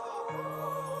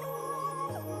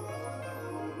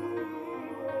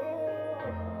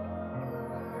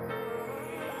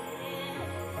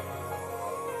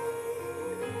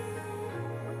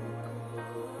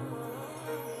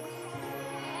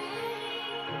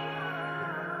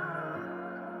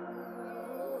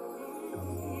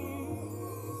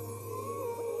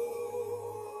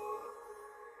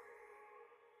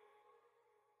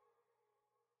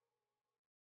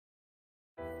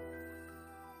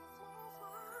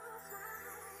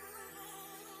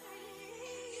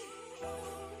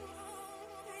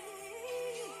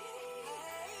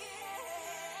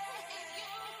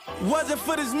 Wasn't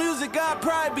for this music, I'd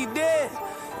probably be dead.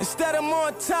 Instead, I'm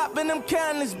on top and I'm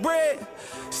counting this bread.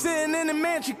 Sitting in the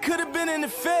mansion, could've been in the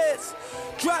feds.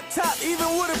 Drop top, even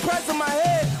with a price on my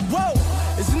head. Whoa,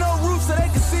 there's no roof so they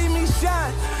can see me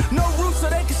shine. No roof so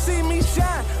they can see me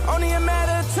shine. Only a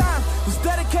matter of time. Was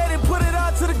dedicated, put it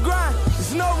all to the grind.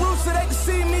 There's no roof so they can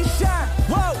see me shine.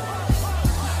 Whoa,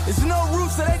 there's no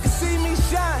roof so they can see me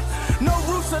shine. No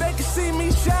roof so they can see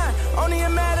me shine. Only a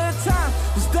matter of time.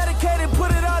 Was dedicated,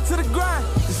 put it all to the grind.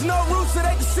 There's no roof so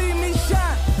they can see me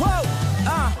shine. Whoa,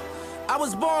 I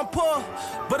was born poor,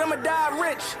 but I'ma die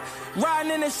rich.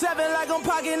 Riding in the 7 like I'm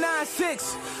pocket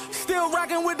 9-6. Still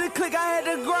rocking with the clique I had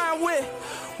to grind with.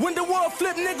 When the world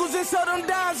flip nickels and sell them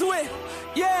dimes with.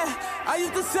 Yeah, I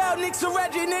used to sell Nick to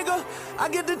Reggie, nigga. I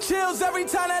get the chills every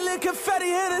time that little confetti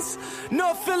hit us.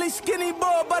 No Philly skinny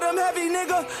boy, but I'm heavy,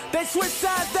 nigga. They switch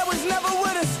sides, that was never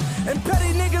with us. And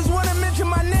petty niggas wanna mention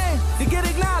my name to get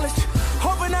acknowledged.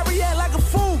 Hoping I react like a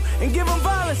fool and give them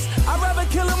violence. I'd rather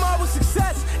kill them all with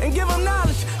success and give them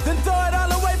knowledge than throw it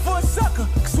all away for a sucker,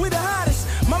 cause we the hottest.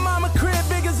 My mama crib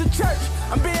big as a church,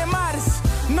 I'm being modest.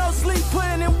 No sleep,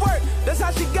 putting in work, that's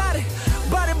how she got it.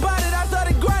 Bought it, I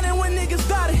started grinding when niggas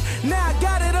started. Now I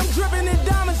got it, I'm dripping in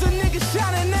diamonds and niggas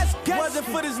shining, that's gangsta. Wasn't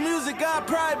for this music, I'd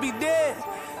probably be dead.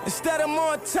 Instead, I'm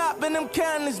on top and I'm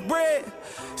counting this bread.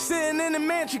 Sitting in the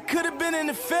mansion, could've been in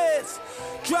the feds.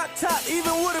 Drop top,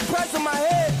 even with a price on my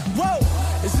head. Whoa,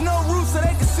 there's no roof so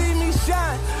they can see me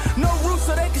shine. No roof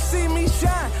so they can see me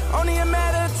shine. Only a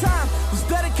matter of time. Was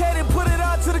dedicated, put it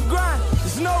all to the grind.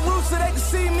 There's no roof so they can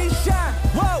see me shine.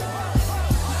 Whoa,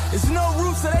 there's no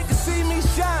roof so they can see me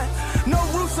shine. No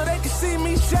roof so they can see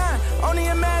me shine. Only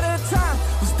a matter of time.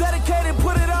 Was dedicated,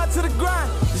 put it all to the grind.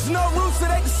 There's no roof so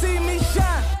they can see me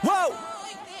shine. Whoa.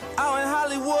 Out in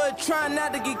Hollywood, trying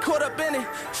not to get caught up in it.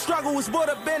 Struggle was brought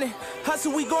up in it.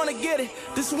 Hustle, we gonna get it.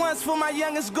 This one's for my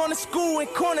youngest going to school and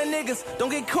corner niggas. Don't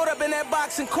get caught up in that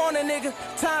box and corner nigga.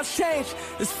 Times change.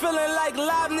 It's feeling like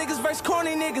live niggas versus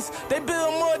corny niggas. They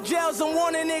build more jails than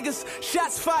warning niggas.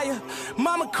 Shots fire.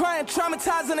 Mama crying,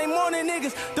 traumatizing they morning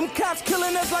niggas. Them cops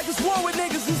killing us like it's war with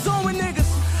niggas. It's on with niggas.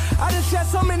 I done shot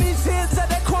so many heads at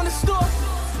that corner store.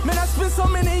 Man, I spent so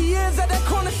many years at that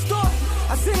corner store.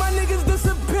 I see my niggas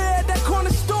disappear at that corner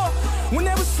store. When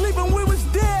they was sleeping, we was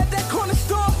dead at that corner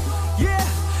store. Yeah,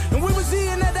 and we was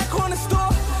eating at that corner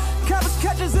store. Coppers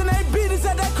catchers and they beat us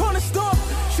at that corner store.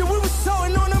 Shit, we was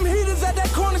sewing on them heaters at that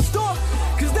corner store.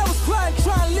 Cause they was plotting,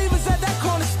 trying to leave us at that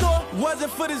corner store.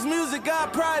 Wasn't for this music,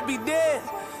 I'd probably be dead.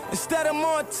 Instead, I'm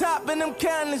on top and I'm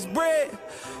counting this bread.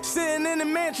 Sitting in the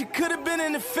mansion, could've been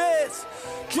in the feds.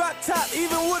 Drop top,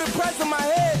 even with a price on my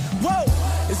head. Whoa,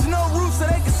 there's no roof so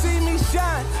they can see me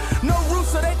shine. No roof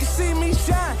so they can see me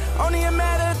shine. Only a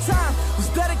matter of time. Was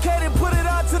dedicated, put it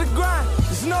all to the grind.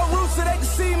 There's no roof so they can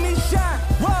see me shine.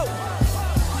 Whoa,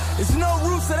 there's no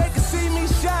roof so they can see me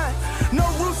shine. No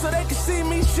roof so they can see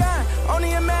me shine.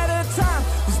 Only a matter of time.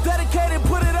 Was dedicated,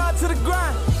 put it all to the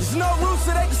grind. There's no roof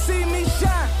so they can see me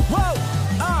shine. Whoa,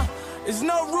 there's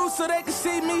no roof roof so they could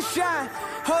see me shine.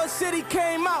 Whole city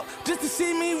came out just to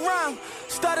see me rhyme.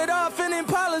 Started off in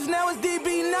Impalas, now it's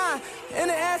DB9. And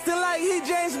they acting like he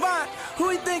James Bond. Who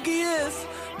he think he is?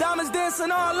 Diamonds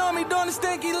dancing all on me, doing the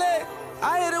stinky leg.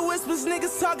 I hear the whispers,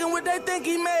 niggas talking what they think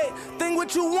he made. Think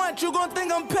what you want, you gon'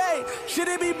 think I'm paid. Should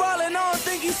it be ballin', I don't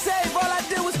think he saved. All I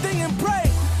did was think and pray.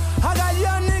 I got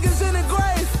young niggas in the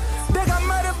grave. They got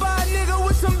murdered by a nigga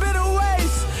with some bitter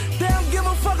ways. They don't give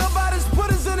a fuck about us,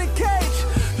 put us in a cage.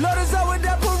 Load us up with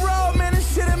that parole, man,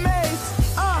 this shit amazing.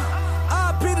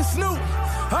 R.I.P. the Snoop,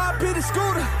 R.I.P. the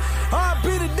Scooter, R.I.P.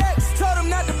 the Dex, told him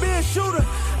not to be a shooter.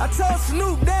 I told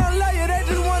Snoop, they don't love you, they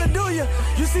just wanna do you.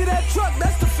 You see that truck,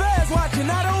 that's the feds watching,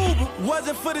 not an Uber.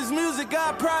 Wasn't for this music,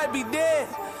 I'd probably be dead.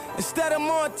 Instead I'm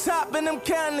on top and I'm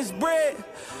counting this bread.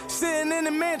 Sitting in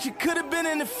the mansion, could've been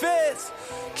in the feds.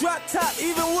 Drop top,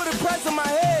 even with a price on my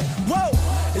head. Whoa,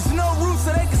 it's no roof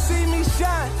so they can see me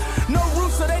shine. No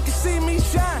roof so they can see me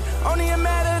shine. Only a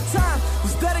matter of time.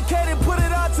 Was dedicated, put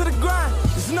it all to the grind.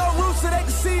 There's no roof so they can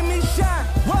see me shine.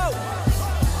 Whoa,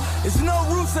 it's no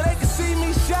roof so they can see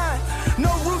me shine.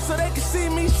 No roof so they can see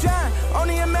me shine.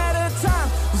 Only a matter of time.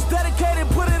 Was dedicated,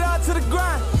 put it all to the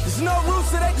grind. There's no roof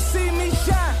so they can see me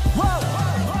shine. Whoa.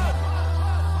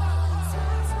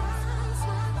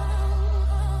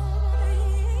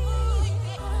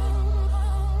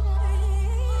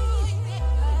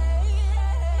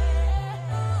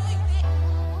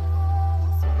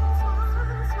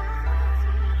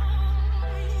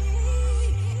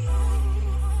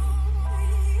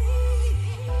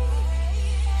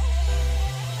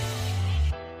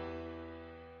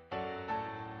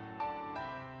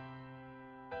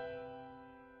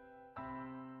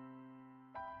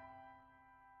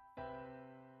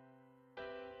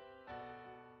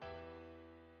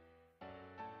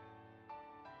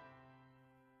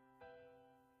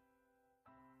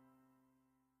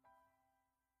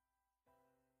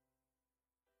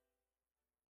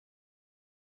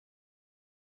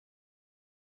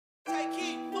 Take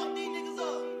heat, fuck these niggas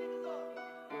up.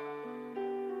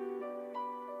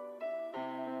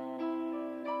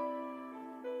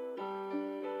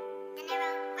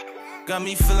 Got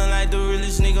me feeling like the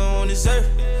realest nigga on this earth.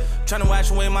 Tryna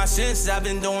wash away my senses, I've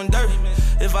been doing dirt.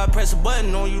 If I press a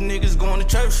button on you niggas going to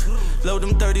church. Load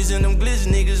them 30s and them glitz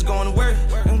niggas going to work.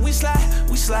 And we slide,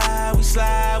 we slide, we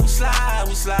slide, we slide,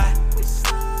 we slide.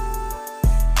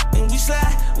 And we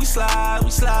slide, we slide,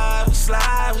 we slide, we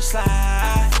slide, we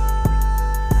slide.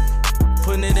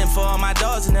 Putting it in for all my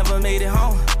dogs that never made it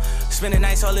home. Spending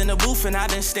nights all in the booth and I've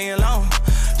been staying long.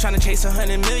 Tryna chase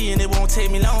 100 million, it won't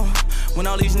take me long. When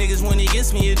all these niggas went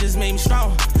against me, it just made me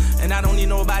strong. And I don't need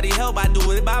nobody help, I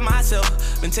do it by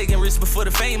myself. Been taking risks before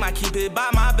the fame, I keep it by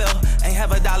my belt. Ain't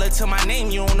have a dollar to my name,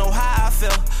 you don't know how I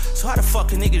felt. So how the fuck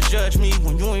niggas judge me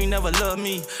when you ain't never loved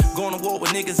me? Going to war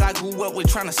with niggas I grew up with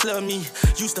tryna slug me.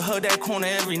 Used to hug that corner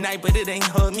every night, but it ain't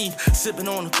hug me. Sipping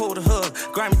on the quarter hug,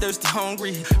 grimy, thirsty,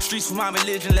 hungry. Streets for my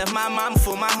religion, left my mama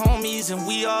for my homies. And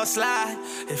we all slide,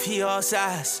 if he all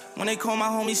size. When they call my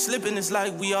homies slipping, it's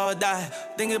like we all die.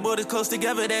 Thinking about it close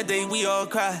together that day, we all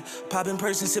cry. Popping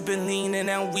person, sipping lean, and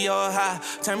now we all high.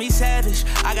 Turn me savage,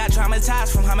 I got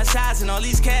traumatized from homicides and all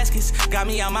these caskets. Got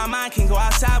me out my mind, can't go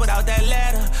outside without that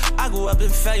ladder. I grew up in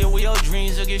failure where your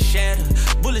dreams will get shattered.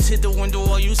 Bullets hit the window,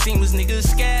 all you seen was niggas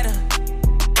scatter.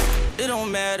 It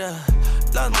don't matter.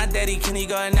 Lost my daddy,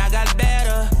 kindergarten, I got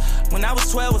better. When I was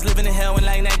 12, was living in hell and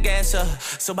like that gas up.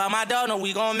 So by my dog, no,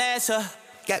 we gon' mess her.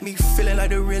 Got me feeling like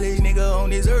the realest nigga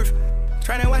on this earth.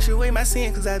 Tryna wash away my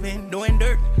sin, cause I've been doing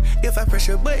dirt. If I press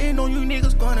a button on you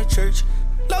niggas going to church.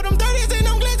 Load them 30s and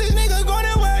them glitz, niggas going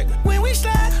to work. When we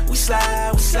slide, we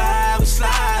slide, we slide, we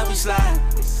slide, we slide.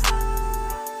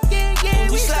 Yeah,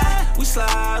 yeah, we slide, we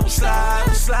slide, we slide,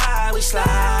 we slide, we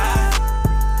slide.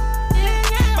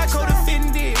 My code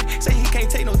offended, say he can't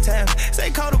take no time.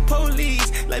 Say call the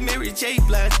police, like Mary J.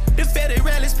 Blige. The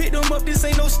federalists picked him up, this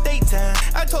ain't no state time.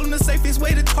 I told him the safest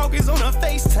way to talk is on a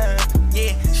FaceTime.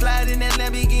 Yeah, slide in that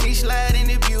Lamborghini, slide in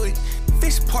the Buick.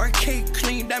 Fish parquet,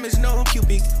 clean diamonds, no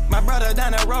Cupid. My brother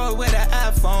down the road with an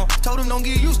iPhone. Told him don't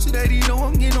get used to that, you know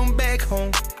I'm getting them back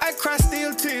home. I cry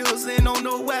still tears and don't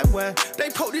know why. They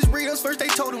poked his reels first, they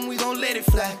told him we gon' let it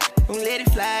fly. Gon' let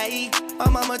it fly. My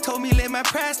mama told me let my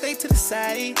pride stay to the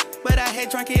side. But I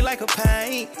had drunk it like a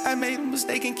pint. I made a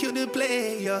mistake and killed the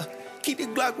player. Keep the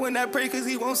Glock when I pray cause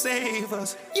he won't save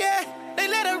us. Yeah, they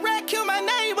let a rat kill my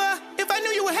neighbor. If I knew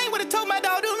you would hang, would've told my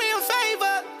dog do me a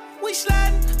favor. We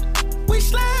sliding. We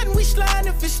slide, we slide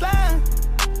if it's slide.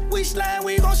 We slide,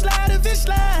 we gon' slide if it's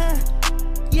slide.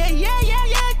 Yeah, yeah, yeah,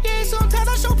 yeah, yeah. Sometimes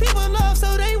I show people love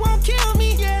so they won't kill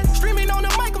me. Yeah, streaming on the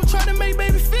mic, I'm trying to make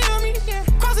baby feel me. Yeah,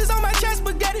 crosses on my chest,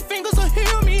 spaghetti fingers will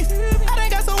heal me.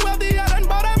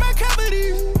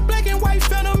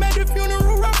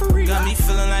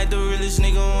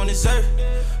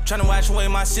 Tryna wash away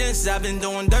my sins, I've been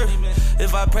doing dirt.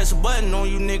 If I press a button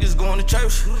on you niggas going to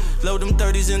church. Load them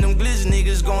 30s and them glizzy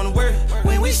niggas going to work.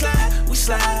 When we slide, we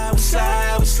slide, we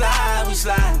slide, we slide, we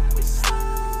slide.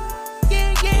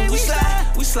 Yeah, yeah, we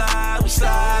slide, we slide, we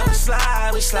slide, we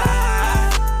slide, we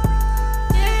slide.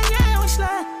 Yeah, yeah, we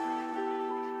slide.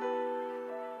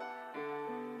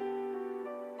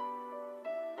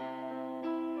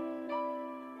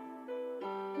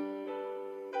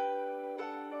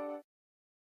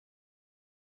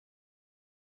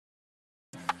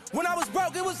 When I was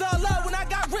broke, it was all love. When I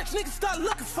got rich, niggas started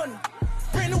looking for me.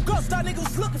 Brand new ghost star niggas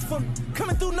was looking for me.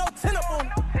 Coming through, no 10 up on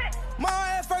me. My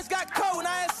head first got cold when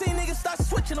I had seen niggas start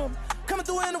switching on me. Coming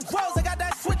through in the rows, I got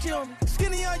that switching on me.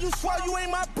 Skinny on you, swell, you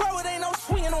ain't my bro, it ain't no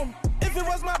swinging on me. If it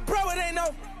was my bro, it ain't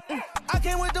no. I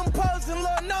came with them poses and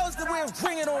Lord knows that we're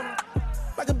bringing on me.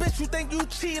 Like a bitch, you think you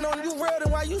cheating on you real, then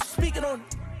why you speaking on me?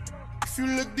 If you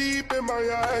look deep in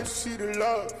my eyes, you see the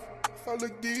love. If I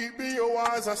look deep in your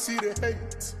eyes, I see the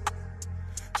hate.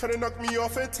 Try to knock me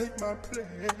off and take my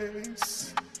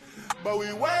place. But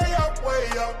we way up, way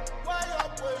up, way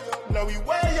up, way up. Now we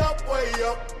way up,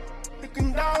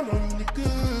 looking down on you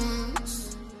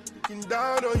niggas, looking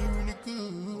down on you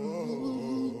niggas.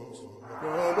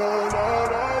 No, no, no,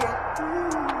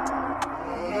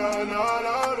 no, no, no,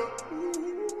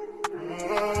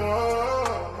 no, no.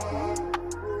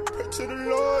 Pray to the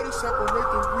Lord to separate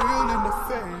the real and the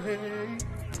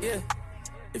fake. Yeah,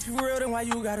 if you real, then why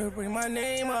you gotta bring my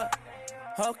name up?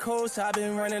 Of course, I've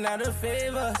been running out of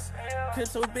favors. Crib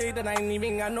so big that I ain't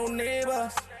even got no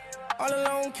neighbors. All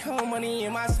alone, count money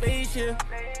in my spaceship.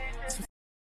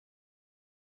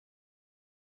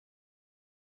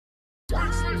 Try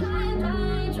to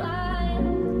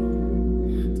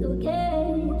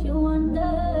get you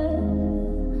under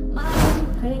my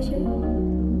pressure.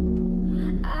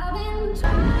 I've been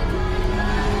trying.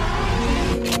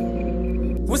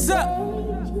 What's up?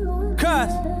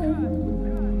 Cuz.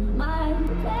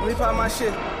 Let me pop my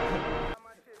shit.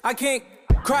 I can't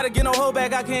cry to get no hoe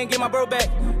back, I can't get my bro back.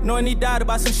 Knowing he died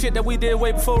about some shit that we did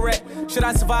way before rap. Shit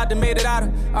I survived and made it out of,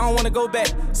 I don't wanna go back.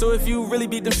 So if you really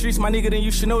beat them streets, my nigga, then you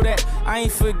should know that. I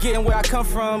ain't forgetting where I come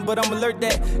from, but I'm alert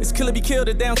that it's kill or be killed,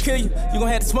 if they don't kill you, you gon'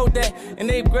 have to smoke that. In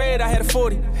 8th grade, I had a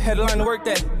 40, had to learn to work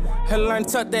that. Had to learn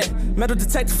to tuck that. Metal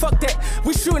detector, fuck that.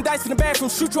 We shooting dice in the bathroom,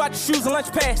 shoot you out your shoes and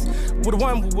lunch pass. Would've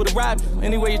won, would've robbed you,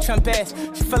 anyway you trying pass.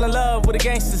 She fell in love with a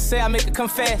gangster, say I make her come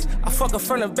fast. I fuck her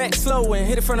front and back slow and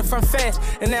hit her front and front fast.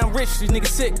 And now I'm rich, these niggas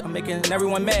sick, I'm making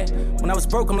everyone mad. When I was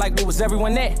broke, I'm like, where was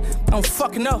everyone at? I don't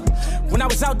fucking know. When I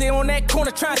was out there on that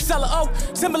corner trying to sell her, oh,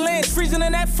 Timberlands freezing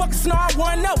in that fucking snow, I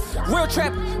wanna know. Real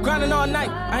trap, grinding all night,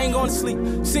 I ain't going to sleep.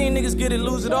 Seeing niggas get it,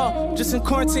 lose it all, just in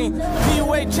quarantine.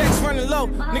 PUA checks running low,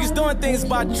 niggas doing things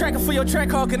by tracking for your track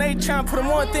hawk and they trying to put them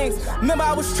on things. Remember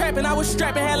I was strapping,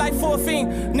 had like 4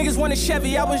 fiends. Niggas wanted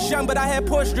Chevy, I was young, but I had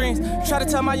Porsche dreams. Try to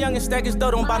tell my youngest stack his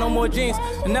dough, don't buy no more jeans.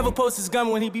 And never post his gun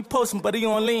when he be posting, but he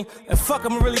on lean. And fuck,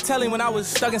 I'ma really tell him when I was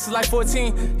stuck since like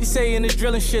 14. He say in his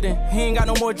drilling shit and he ain't got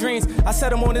no more dreams. I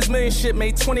set him on this million shit,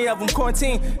 made 20 of them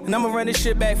quarantine. And I'ma run this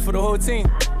shit back for the whole team,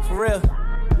 for real.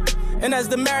 And as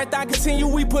the marathon continue,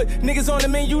 we put niggas on the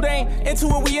menu, they ain't into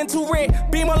it, we into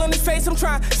red. Beam all in his face, I'm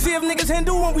trying to see if niggas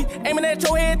Hindu when we aiming at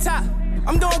your head top.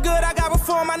 I'm doing good, I got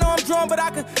reform, I know I'm drawn, but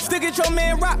I could still get your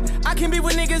man rock. I can't be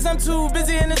with niggas, I'm too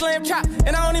busy in this lamb chop.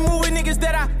 And I only move with niggas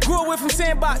that I grew up with from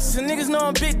Sandbox. And niggas know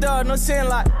I'm big dog, no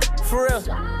Sandlot, for real.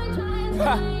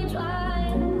 Ha.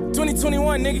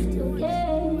 2021,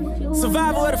 nigga.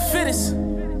 Survival of the fittest.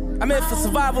 I meant for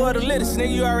survival of the littest,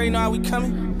 nigga, you already know how we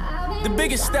coming. The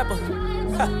biggest stepper.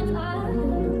 Ha.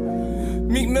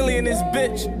 Meek Millie in this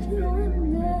bitch.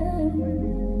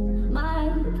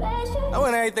 I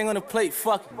want everything on the plate,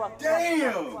 fuck it.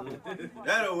 Damn!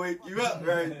 That'll wake you up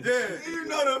right there. You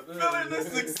know the feeling of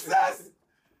success.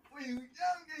 When you young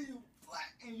and you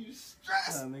black and you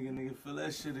stressed. Nigga, feel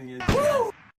that shit in your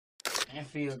Woo! That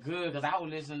feel good, because I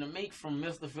was listening to Meek from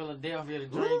Mr. Philadelphia, the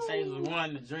Dream Chasers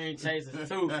 1, the Dream Chasers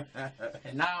 2.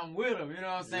 And now I'm with him, you know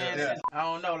what I'm saying? Yeah. I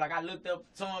don't know, like I looked up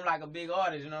to him like a big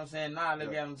artist, you know what I'm saying? Now I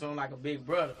look at him to him like a big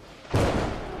brother.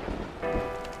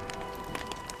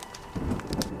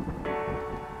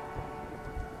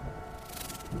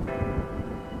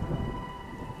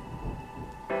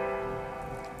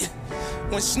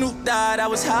 When Snoop died, I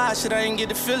was high, shit, I ain't get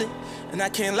to feel it. And I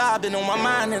can't lie, been on my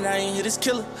mind and I ain't hit this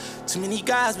killer. Too many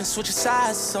guys been switching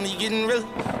sides, it's only getting realer.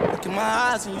 Look in my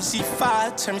eyes and you see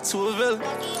fire, turn me to a villain.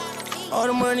 All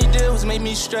the money did was make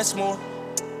me stress more.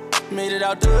 Made it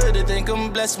out the hood, I think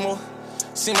I'm blessed more.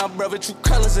 See my brother true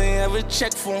colors, I ain't ever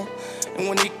check for him. And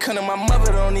when they come to my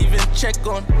mother, don't even check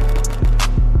on him.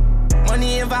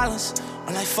 Money and violence,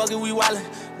 I'm like fuck it, we wildin'.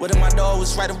 Whether my dog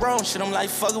was right or wrong, shit, I'm like,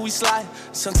 fuck it, we slide.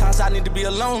 Sometimes I need to be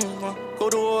alone. Go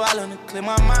to a island and clear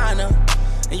my mind up.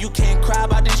 And you can't cry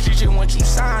about this street shit once you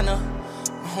sign up.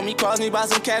 My homie calls me about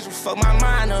some cash, but fuck my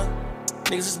mind up.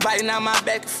 Niggas is biting out my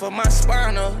back and fuck my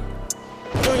spine up.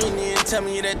 You ain't even tell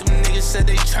me that them niggas said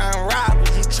they tryna rob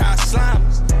us, you tryna slime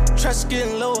us. Trust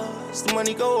getting lower as the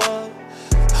money go up.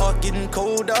 Heart getting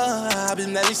colder, I've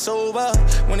been barely sober.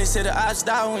 When they say the odds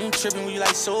die, we ain't tripping, we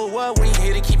like, so what? We ain't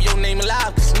here to keep your name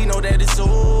alive, cause we know that it's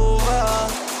over.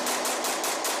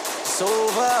 It's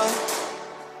over.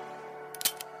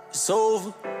 It's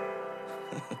over.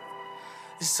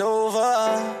 It's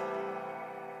over.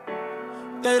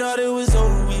 They thought it was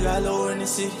over, we got lower in the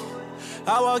city.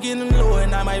 I walk in them low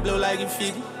and I might blow like a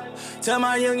 50. Tell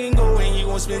my youngin' go and you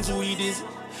gon' spend 2 weeks dizzy.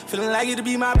 Feeling like it'll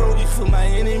be my bro before my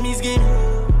enemies get me.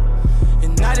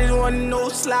 And I didn't want no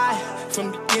slide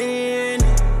from the beginning.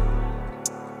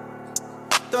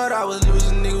 Thought I was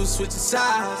losing, niggas switching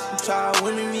sides. Try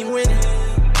winning me winning.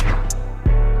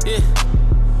 Yeah.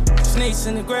 Snakes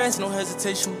in the grass, no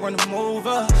hesitation, run them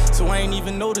over. So I ain't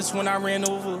even noticed when I ran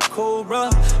over a cobra.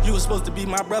 You was supposed to be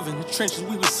my brother in the trenches,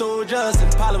 we were soldiers.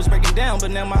 And Impala was breaking down,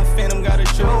 but now my phantom got a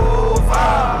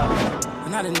Chauffeur.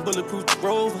 And I didn't bulletproof the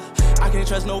Rover. I can't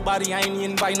trust nobody, I ain't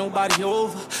even invite nobody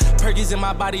over. Perkies in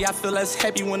my body, I feel less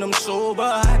happy when I'm sober.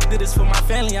 I did this for my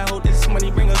family, I hope this money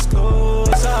bring us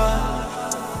closer.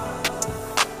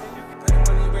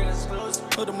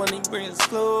 Hope the money bring us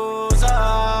closer.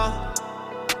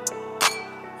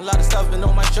 A lot of stuff been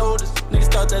on my shoulders.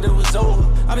 Niggas thought that it was over.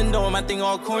 I've been doing my thing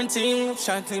all quarantine,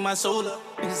 trying to clean my soul up.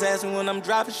 Niggas ask me when I'm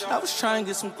dropping shit. I was trying to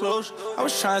get some closure. I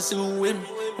was trying to see who with me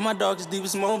in my darkest,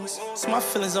 deepest moments. So my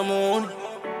feelings, I'm on it.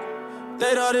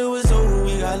 They thought it was over,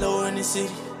 we got lower in the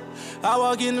city. I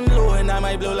walk in them low and I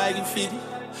might blow like a 50.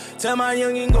 Tell my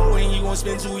youngin' go and he gon'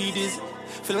 spend 2 weeks dizzy.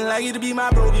 Feeling like it'll be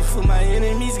my bro before my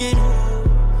enemies get me.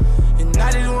 And I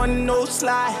didn't want no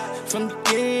slide from the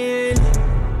beginning.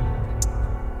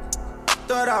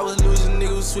 Thought I was losing,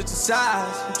 niggas switching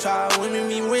sides. Try winning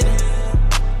me winning.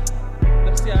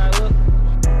 Let's see how I look.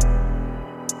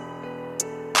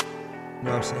 You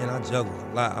know what I'm saying? I juggle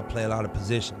a lot. I play a lot of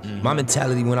positions. Mm-hmm. My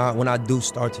mentality when I do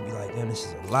start to be like, damn, this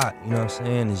is a lot. You know what I'm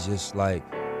saying? It's just like,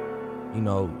 you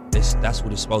know, that's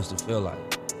what it's supposed to feel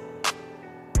like.